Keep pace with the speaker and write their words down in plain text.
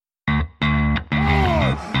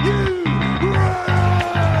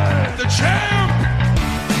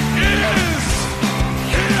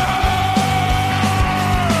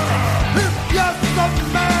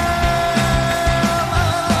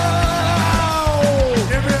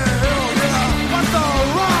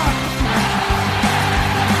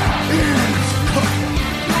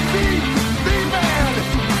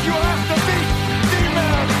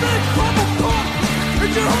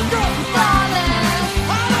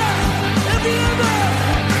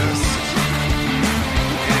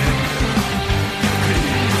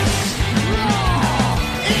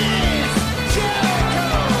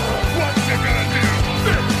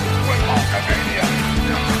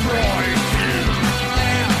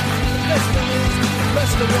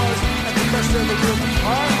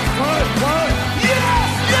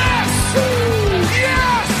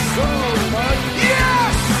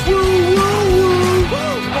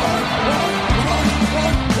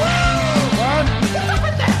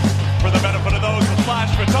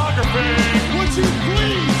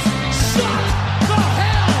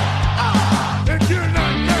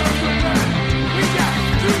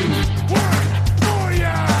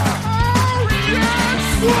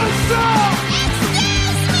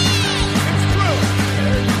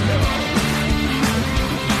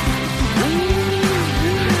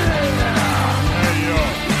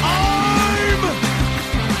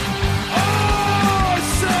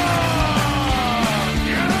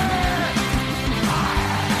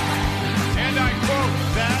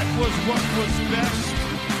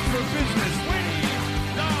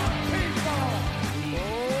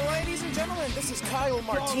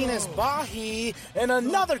Junkie, and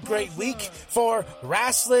another great week for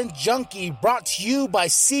Wrestling Junkie, brought to you by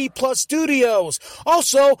C Plus Studios.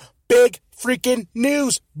 Also, big freaking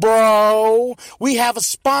news, bro. We have a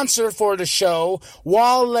sponsor for the show,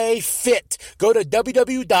 Wale Fit. Go to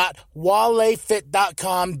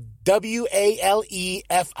www.walefit.com.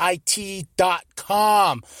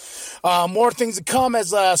 WALEFIT.com. More things to come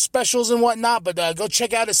as specials and whatnot, but go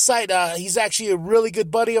check out his site. He's actually a really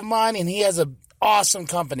good buddy of mine, and he has an awesome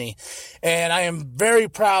company. And I am very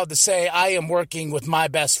proud to say I am working with my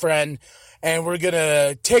best friend, and we're going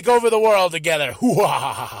to take over the world together.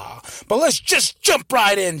 But let's just jump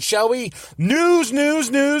right in, shall we? News. New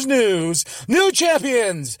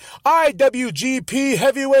champions. IWGP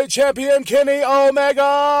Heavyweight Champion Kenny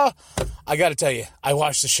Omega. I got to tell you, I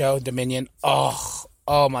watched the show, Dominion. Oh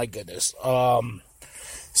my goodness.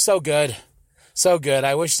 So good. So good.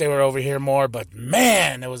 I wish they were over here more, but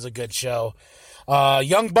man, it was a good show.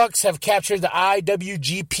 Young Bucks have captured the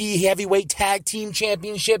IWGP Heavyweight Tag Team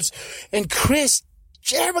Championships, and Chris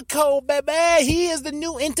Jericho, baby, he is the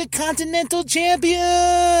new Intercontinental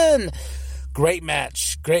Champion. Great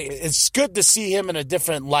match. Great. It's good to see him in a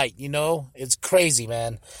different light, you know? It's crazy,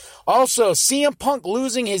 man. Also, CM Punk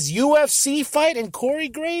losing his UFC fight, and Corey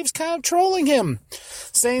Graves kind of trolling him,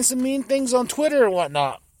 saying some mean things on Twitter and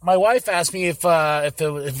whatnot. My wife asked me if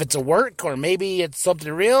it's a work or maybe it's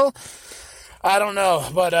something real. I don't know,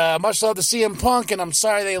 but much love to CM Punk, and I'm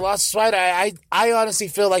sorry they lost his fight. I honestly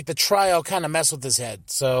feel like the trial kind of messed with his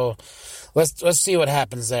head, so let's see what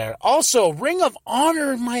happens there. Also, Ring of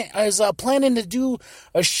Honor is planning to do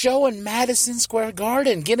a show in Madison Square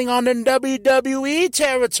Garden, getting on the WWE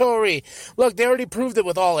territory. Look, they already proved it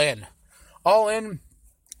with All In. All In,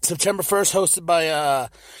 September 1st, hosted by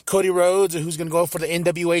Cody Rhodes, who's going to go for the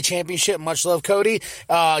NWA Championship. Much love, Cody.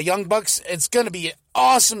 Young Bucks, it's going to be an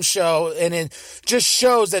awesome show, and it just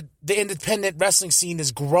shows that the independent wrestling scene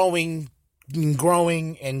is growing and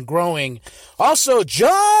growing and growing. Also,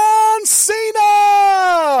 John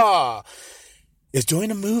Cena is doing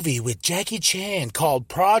a movie with Jackie Chan called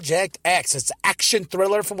Project X. It's an action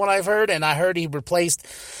thriller from what I've heard, and I heard he replaced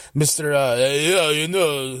Mr.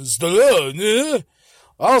 Stallone.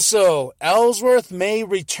 Also, Ellsworth may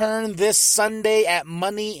return this Sunday at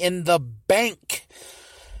Money in the Bank.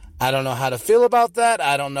 I don't know how to feel about that.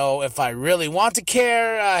 I don't know if I really want to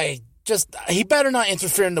care. He better not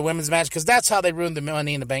interfere in the women's match, because that's how they ruined the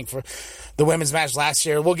Money in the Bank for the women's match last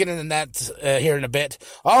year. We'll get into that here in a bit.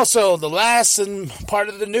 Also, the last and part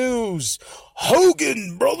of the news,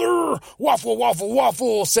 Hogan, brother,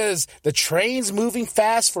 waffle, says the train's moving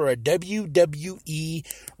fast for a WWE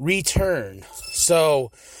return.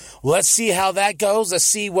 So, let's see how that goes. Let's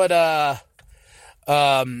see what, where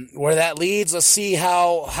that leads. Let's see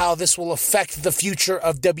how this will affect the future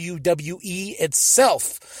of WWE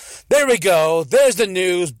itself. There we go. There's the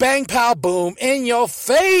news. Bang, pow, boom. In your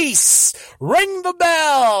face. Ring the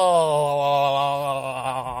bell.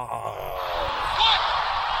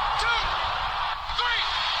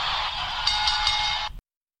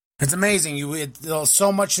 It's amazing.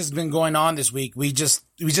 So much has been going on this week. We just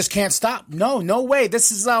can't stop. No way.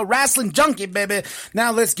 This is Wrestling Junkie, baby.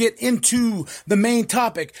 Now let's get into the main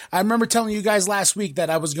topic. I remember telling you guys last week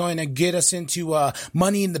that I was going to get us into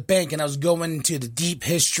Money in the Bank, and I was going into the deep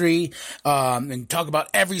history and talk about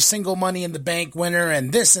every single Money in the Bank winner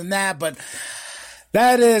and this and that, but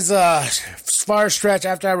that is a far stretch.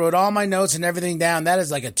 After I wrote all my notes and everything down, that is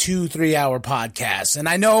like a 2-3 hour podcast. And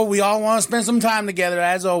I know we all want to spend some time together,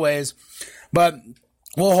 as always, but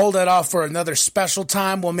we'll hold that off for another special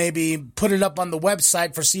time. We'll maybe put it up on the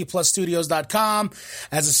website for cplusstudios.com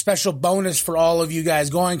as a special bonus for all of you guys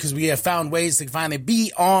going, because we have found ways to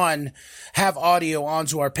finally have audio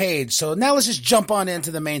onto our page. So now let's just jump on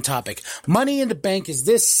into the main topic. Money in the Bank is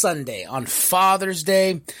this Sunday on Father's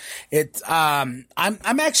Day. I'm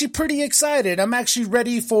actually pretty excited. I'm actually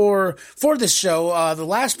ready for this show. The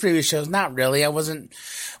last previous shows, not really. I wasn't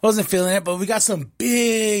feeling it, but we got some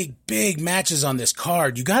big matches on this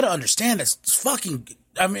card. You got to understand this fucking.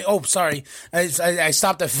 Sorry. I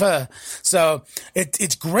stopped at So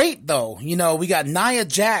it's great though. You know, we got Nia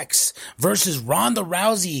Jax versus Ronda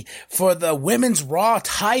Rousey for the Women's Raw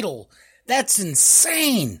title. That's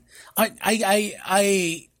insane.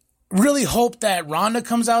 I really hope that Ronda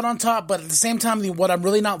comes out on top, but at the same time, what I'm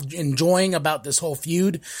really not enjoying about this whole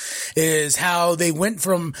feud is how they went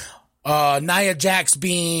from Nia Jax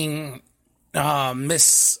being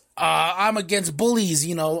Miss I'm against bullies,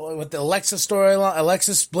 you know, with the Alexis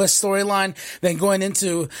Bliss storyline, then going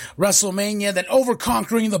into WrestleMania, then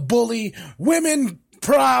conquering the bully women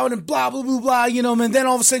proud and blah, blah, blah, blah, and then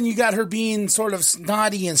all of a sudden you got her being sort of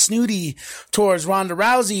snotty and snooty towards Ronda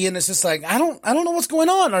Rousey. And it's just like, I don't know what's going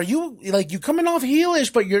on. Are you like, you coming off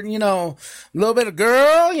heelish, but you're, a little bit of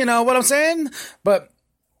girl, you know what I'm saying? But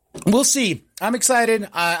we'll see. I'm excited.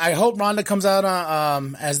 I hope Ronda comes out,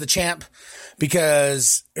 as the champ,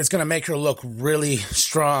 because it's going to make her look really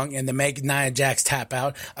strong and to make Nia Jax tap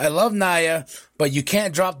out. I love Nia, but you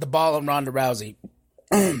can't drop the ball on Ronda Rousey.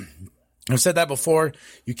 I've said that before.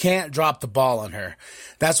 You can't drop the ball on her.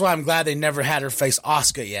 That's why I'm glad they never had her face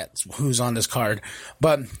Asuka yet, who's on this card.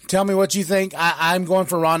 But tell me what you think. I'm going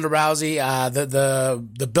for Ronda Rousey.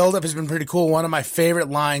 The build-up has been pretty cool. One of my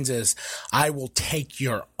favorite lines is, "I will take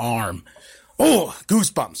your arm." Oh,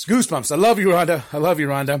 goosebumps. I love you,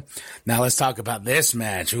 Ronda. Now let's talk about this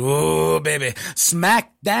match. Oh, baby.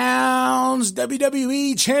 SmackDown's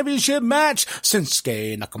WWE Championship match.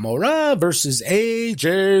 Shinsuke Nakamura versus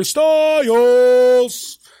AJ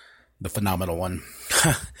Styles. The phenomenal one.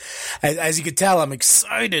 As you can tell, I'm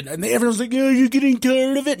excited. And everyone's like, "Oh, you're getting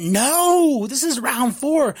tired of it?" No, this is round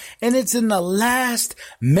 4. And it's in the last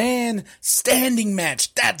man standing match.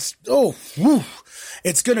 It's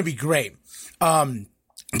going to be great.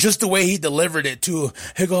 Just the way he delivered it too.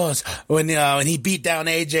 He goes, when he beat down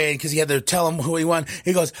AJ, because he had to tell him who he won,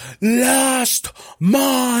 he goes, "Last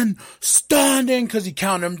man standing," because he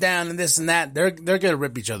counted him down and this and that. They're gonna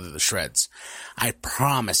rip each other to shreds. I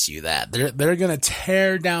promise you that. They're gonna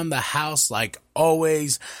tear down the house like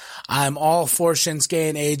always. I'm all for Shinsuke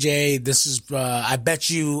and AJ. This is, I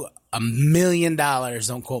bet you $1 million.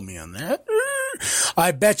 Don't quote me on that.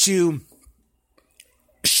 I bet you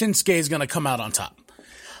Shinsuke is going to come out on top,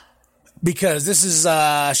 because this is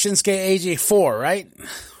Shinsuke AJ 4, right?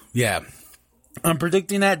 Yeah. I'm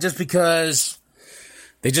predicting that just because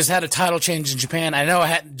they just had a title change in Japan. I know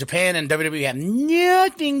Japan and WWE have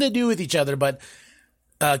nothing to do with each other, but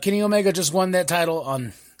Kenny Omega just won that title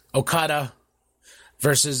on Okada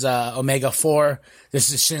versus Omega 4.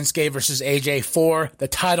 This is Shinsuke versus AJ 4. The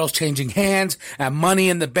title's changing hands at Money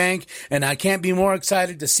in the Bank, and I can't be more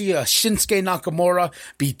excited to see a Shinsuke Nakamura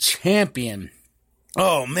be champion.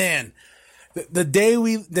 Oh man, the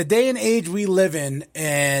day and age we live in,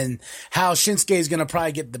 and how Shinsuke is gonna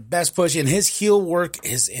probably get the best push, and his heel work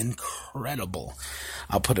is incredible.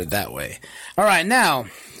 I'll put it that way. All right, now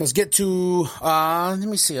let's get to, let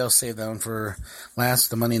me see. I'll save that one for last.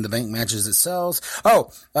 The Money in the Bank matches it sells.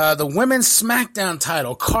 The women's SmackDown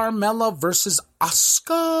title, Carmella versus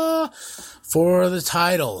Asuka for the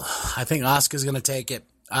title. I think Asuka's going to take it.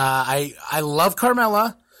 I love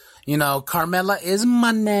Carmella. Carmella is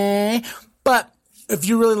money. But if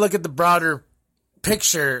you really look at the broader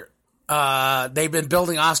picture, they've been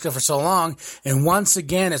building Asuka for so long, and once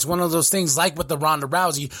again, it's one of those things like with the Ronda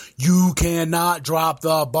Rousey, you cannot drop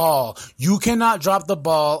the ball. You cannot drop the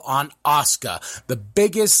ball on Asuka. The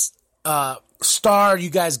biggest star you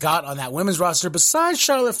guys got on that women's roster, besides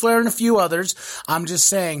Charlotte Flair and a few others. I'm just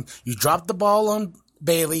saying, you dropped the ball on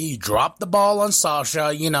Bayley, you dropped the ball on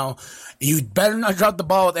Sasha, you better not drop the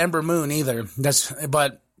ball with Ember Moon either.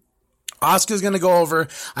 But Asuka's going to go over.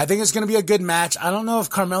 I think it's going to be a good match. I don't know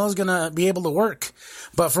if Carmella's going to be able to work.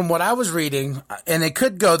 But from what I was reading, and it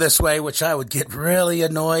could go this way, which I would get really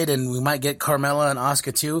annoyed, and we might get Carmella and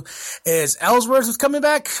Asuka too, is Ellsworth is coming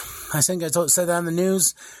back. I think I said that on the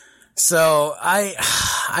news. So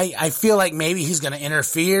I feel like maybe he's going to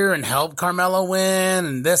interfere and help Carmella win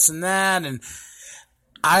and this and that. And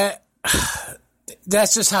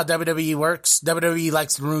that's just how WWE works. WWE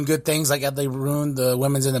likes to ruin good things, like how they ruined the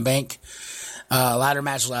Women's in the Bank ladder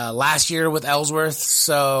match last year with Ellsworth.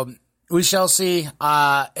 So we shall see.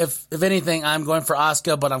 If anything, I'm going for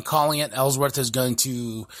Asuka, but I'm calling it. Ellsworth is going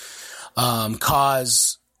to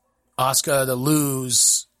cause Asuka to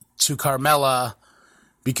lose to Carmella,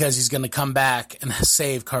 because he's going to come back and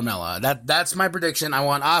save Carmella. That's my prediction. I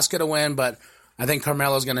want Asuka to win, but I think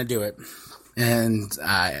Carmella's going to do it. And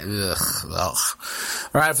all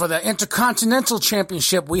right, for the Intercontinental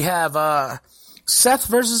Championship, we have Seth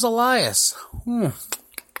versus Elias.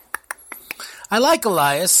 I like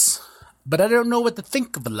Elias, but I don't know what to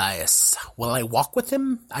think of Elias. Will I walk with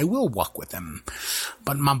him? I will walk with him.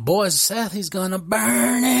 But my boy Seth, he's going to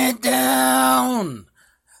burn it down.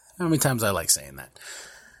 How many times I like saying that?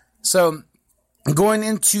 So, going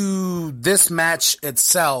into this match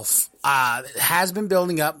itself, it has been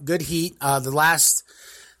building up. Good heat. The last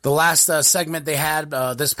segment they had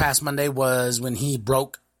this past Monday was when he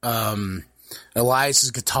broke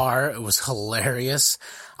Elias's guitar. It was hilarious.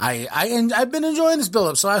 I've been enjoying this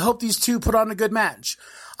build-up, so I hope these two put on a good match.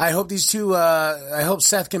 I hope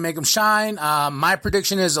Seth can make them shine. My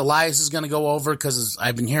prediction is Elias is going to go over, because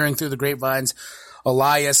I've been hearing through the grapevines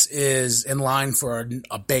Elias is in line for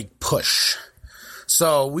a big push.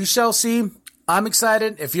 So we shall see. I'm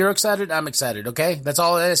excited. If you're excited, I'm excited. Okay, that's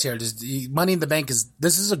all it is here. Just Money in the Bank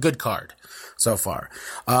this is a good card so far.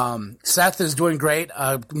 Seth is doing great.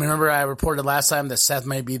 Remember I reported last time that Seth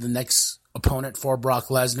may be the next opponent for Brock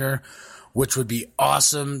Lesnar, which would be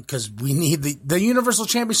awesome because we need the Universal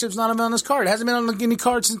Championship's not on this card. It hasn't been on any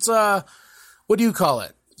card since what do you call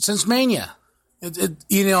it? Since Mania.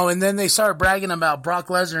 And then they started bragging about Brock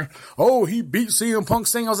Lesnar. Oh, he beat CM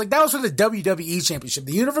Punk's thing. I was like, that was for the WWE Championship.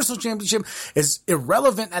 The Universal Championship is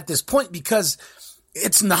irrelevant at this point because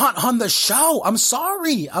it's not on the show. I'm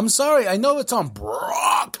sorry. I know it's on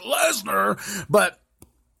Brock Lesnar, but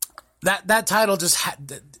that title just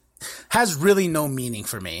has really no meaning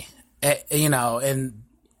for me. And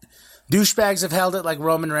douchebags have held it like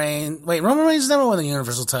Roman Reigns. Wait, Roman Reigns never won the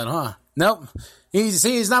Universal title, huh? Nope.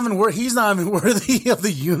 He's not even worthy of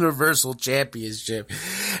the Universal Championship.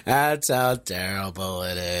 That's how terrible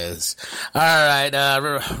it is. All right,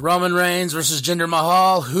 Roman Reigns versus Jinder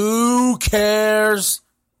Mahal. Who cares?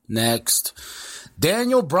 Next,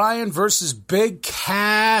 Daniel Bryan versus Big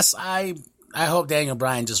Cass. I hope Daniel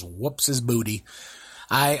Bryan just whoops his booty.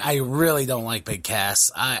 I really don't like Big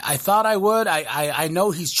Cass. I thought I would. I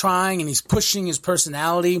know he's trying and he's pushing his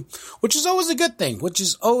personality, which is always a good thing.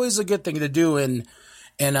 To do in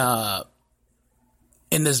the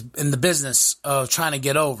business of trying to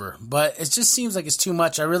get over. But it just seems like it's too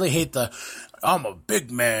much. I really hate I'm a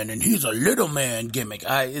big man and he's a little man gimmick.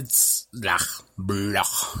 It's blah,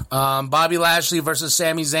 blah. Bobby Lashley versus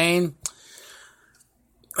Sami Zayn.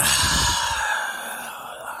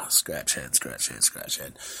 Scratch head.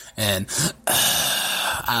 And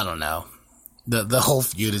I don't know. The whole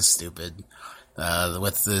feud is stupid.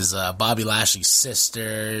 With his Bobby Lashley's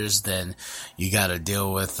sisters, then you got to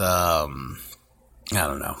deal with I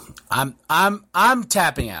don't know. I'm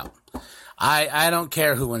tapping out. I don't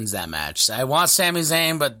care who wins that match. I want Sami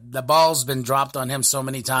Zayn, but the ball's been dropped on him so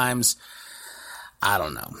many times. I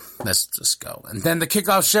don't know. Let's just go. And then the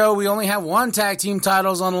kickoff show, we only have one tag team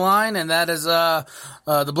titles on the line, and that is the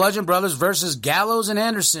Bludgeon Brothers versus Gallows and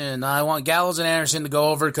Anderson. I want Gallows and Anderson to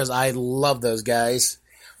go over because I love those guys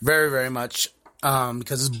very, very much.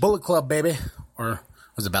 Because it's Bullet Club, baby. Or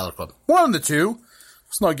was it Balor Club? One of the two.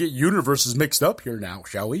 Let's not get universes mixed up here now,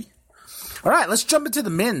 shall we? All right, let's jump into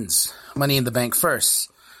the men's Money in the Bank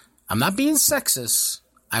first. I'm not being sexist.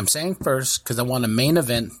 I'm saying first because I want a main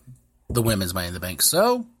event the women's Money in the Bank.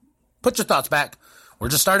 So, put your thoughts back. We're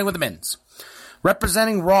just starting with the men's.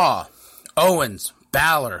 Representing Raw, Owens,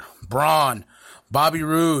 Balor, Braun, Bobby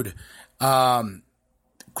Roode.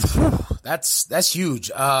 That's huge.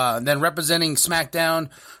 Then representing SmackDown,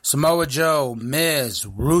 Samoa Joe, Miz,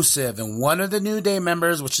 Rusev, and one of the New Day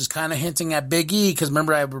members, which is kind of hinting at Big E, because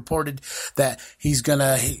remember I reported that he's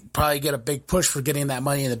gonna probably get a big push for getting that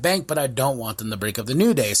Money in the Bank, but I don't want them to break up the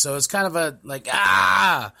New Day. So it's kind of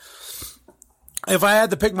if I had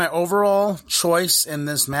to pick my overall choice in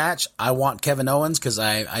this match, I want Kevin Owens because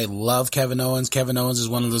I love Kevin Owens. Kevin Owens is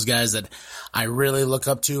one of those guys that I really look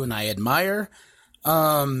up to and I admire.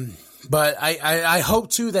 But I hope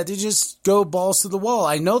too that they just go balls to the wall.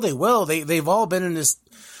 I know they will. They've all been in this,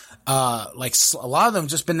 a lot of them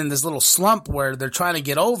just been in this little slump where they're trying to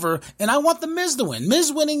get over, and I want the Miz to win.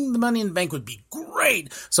 Miz winning the Money in the Bank would be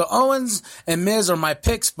great. So Owens and Miz are my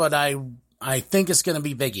picks, but I think it's going to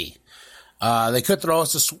be Big E. They could throw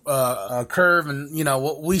us a curve and,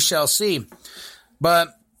 we shall see. But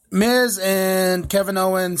Miz and Kevin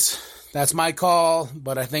Owens, that's my call,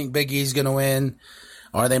 but I think Big E's going to win.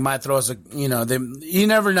 Or they might throw us you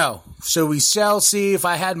never know. So we shall see. If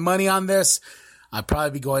I had money on this, I'd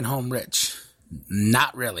probably be going home rich.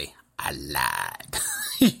 Not really. I lied.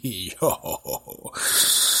 Yo.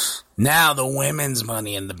 Now the women's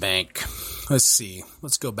Money in the Bank. Let's see.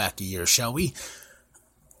 Let's go back a year, shall we?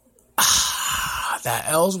 That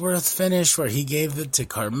Ellsworth finish where he gave it to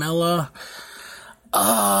Carmella.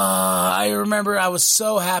 I remember I was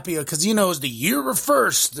so happy because, it was the year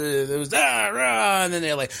first. It was and then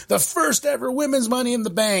they're like, the first ever women's Money in the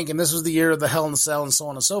Bank. And this was the year of the Hell in a Cell and so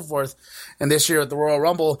on and so forth. And this year at the Royal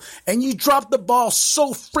Rumble. And you dropped the ball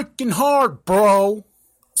so freaking hard, bro.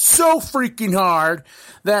 So freaking hard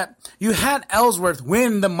that you had Ellsworth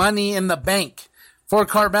win the Money in the Bank for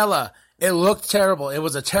Carmella. It looked terrible. It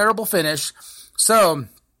was a terrible finish. So,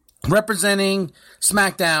 representing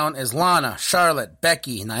SmackDown is Lana, Charlotte,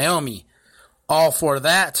 Becky, Naomi. All for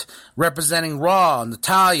that. Representing Raw,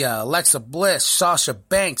 Natalya, Alexa Bliss, Sasha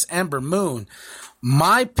Banks, Ember Moon.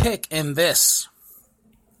 My pick in this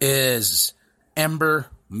is Ember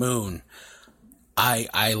Moon. I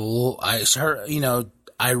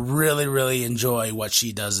I really, really enjoy what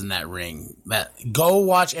she does in that ring. Go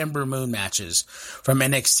watch Ember Moon matches from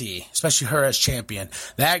NXT, especially her as champion.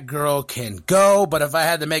 That girl can go, but if I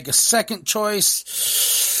had to make a second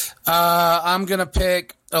choice, I'm going to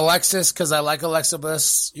pick Alexis because I like Alexa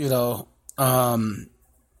Bliss,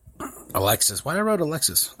 Alexis. Why I wrote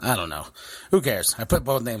Alexis? I don't know. Who cares? I put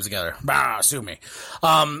both names together. Sue me.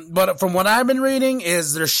 But from what I've been reading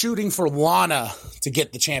is they're shooting for Lana to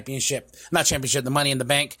get the championship. Not championship, the Money in the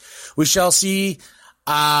Bank. We shall see.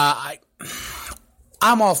 I'm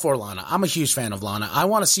all for Lana. I'm a huge fan of Lana. I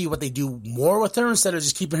want to see what they do more with her instead of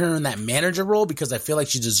just keeping her in that manager role because I feel like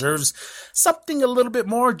she deserves something a little bit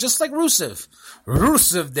more, just like Rusev.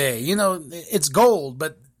 Rusev Day. It's gold,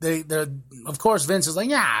 but they're, of course, Vince is like,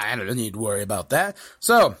 yeah, I don't need to worry about that.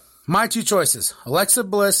 So, my two choices, Alexa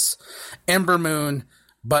Bliss, Ember Moon,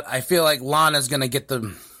 but I feel like Lana's going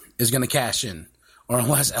to is going to cash in. Or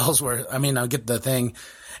unless Ellsworth, I'll get the thing,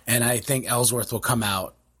 and I think Ellsworth will come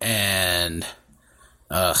out, and,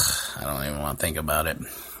 I don't even want to think about it.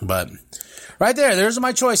 But, right there's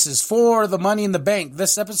my choices for the Money in the Bank.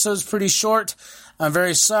 This episode's pretty short. I'm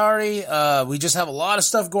very sorry. We just have a lot of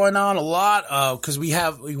stuff going on, because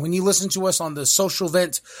when you listen to us on the Social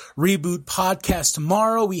Vent Reboot podcast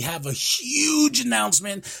tomorrow, we have a huge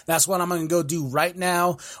announcement. That's what I'm going to go do right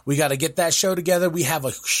now. We got to get that show together. We have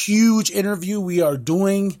a huge interview we are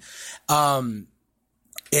doing.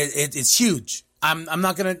 It's huge. I'm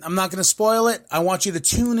not gonna spoil it. I want you to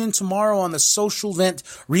tune in tomorrow on the Social Vent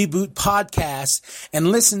Reboot podcast and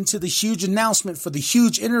listen to the huge announcement for the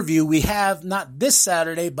huge interview we have not this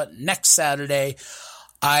Saturday, but next Saturday.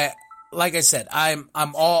 Like I said, I'm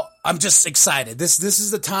just excited. This is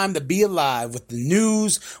the time to be alive with the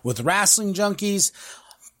news, with Wrestling Junkies.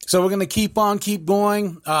 So we're going to keep going.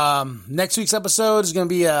 Next week's episode is going to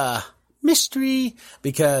be a mystery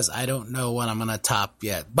because I don't know what I'm going to top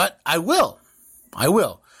yet, but I will. I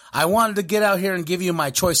wanted to get out here and give you my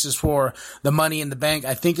choices for the Money in the Bank.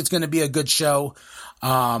 I think it's going to be a good show.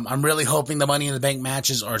 I'm really hoping the Money in the Bank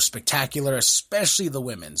matches are spectacular, especially the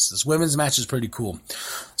women's. This women's match is pretty cool.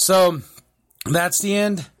 So that's the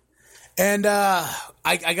end. And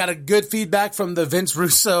I got a good feedback from the Vince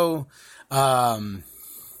Russo, what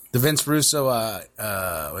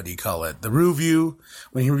do you call it? The review,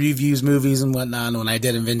 when he reviews movies and whatnot, when I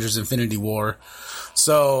did Avengers Infinity War.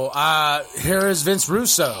 So, here is Vince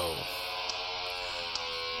Russo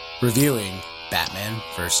reviewing Batman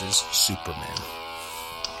versus Superman.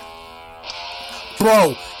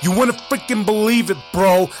 Bro, you wouldn't freaking believe it,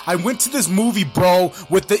 bro. I went to this movie, bro,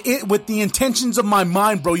 with the intentions of my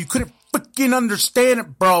mind, bro. You couldn't freaking understand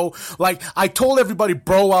it, bro. Like, I told everybody,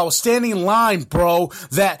 bro, I was standing in line, bro,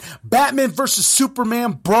 that Batman versus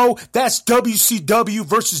Superman, bro, that's WCW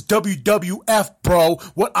versus WWF, bro.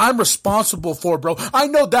 What I'm responsible for, bro. I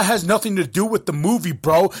know that has nothing to do with the movie,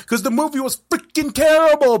 bro, because the movie was freaking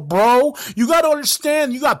terrible, bro. You gotta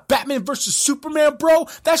understand, you got Batman versus Superman, bro.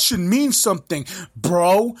 That should mean something,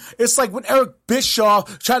 bro. It's like when Eric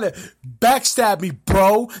Bischoff tried to backstab me,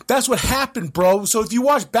 bro. That's what happened, bro. So if you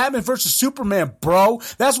watch Batman versus Superman, bro,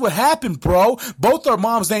 that's what happened, bro. Both our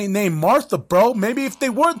moms ain't named Martha, bro. Maybe if they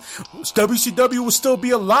weren't, WCW would still be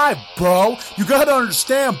alive, bro. You gotta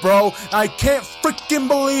understand, bro. I can't freaking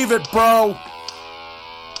believe it, bro.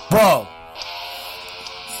 Bro.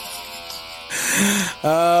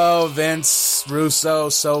 Oh, Vince Russo,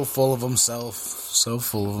 so full of himself. So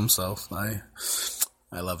full of himself. I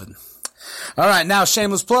love it. All right, now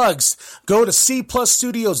shameless plugs. Go to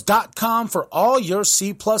cplusstudios.com for all your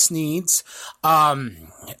C Plus needs.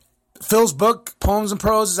 Phil's book, Poems and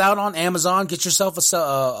Prose, is out on Amazon. Get yourself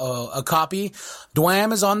a copy.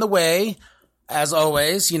 Dwam is on the way. As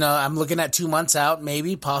always, I'm looking at 2 months out,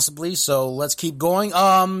 maybe, possibly. So let's keep going.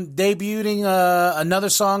 Debuting another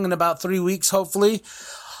song in about 3 weeks, hopefully.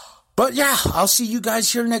 But yeah, I'll see you guys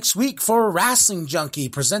here next week for Wrestling Junkie,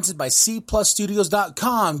 presented by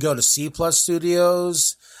cplusstudios.com. Go to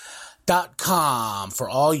cplusstudios.com for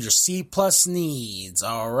all your C Plus needs.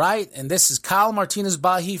 All right. And this is Kyle Martinez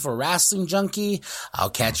Bahi for Wrestling Junkie. I'll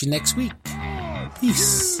catch you next week.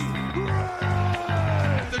 Peace. The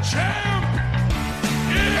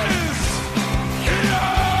champ is here.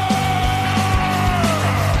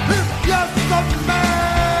 It's just a man.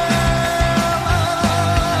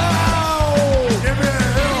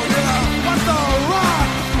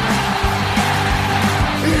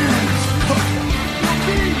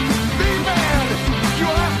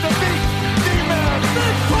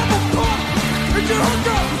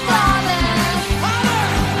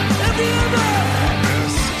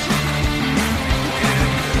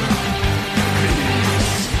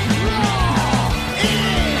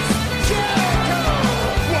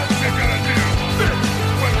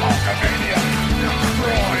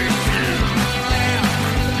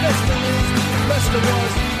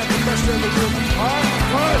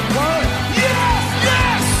 What? Yes!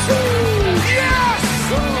 Yes! Yes!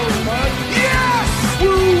 Yes! Woo,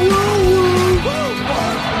 woo, woo!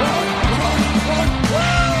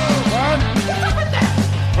 What?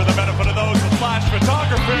 For the benefit of those with flash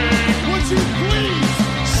photography. Would you please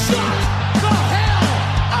shut the hell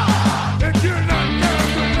up? If you're not down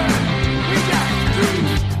with that, we got to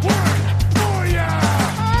work for ya!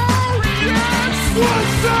 Oh, yes!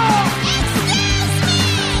 What's up?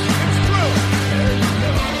 It's true! There you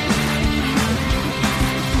go.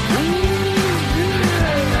 Ooh,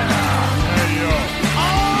 yeah! There you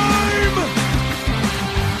go.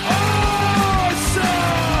 I'm awesome!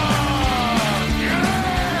 Yeah!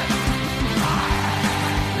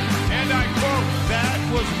 And I quote, that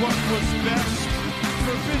was what was best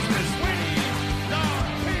for business. We the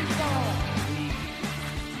people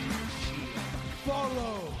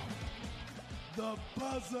follow the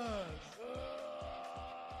buzzers.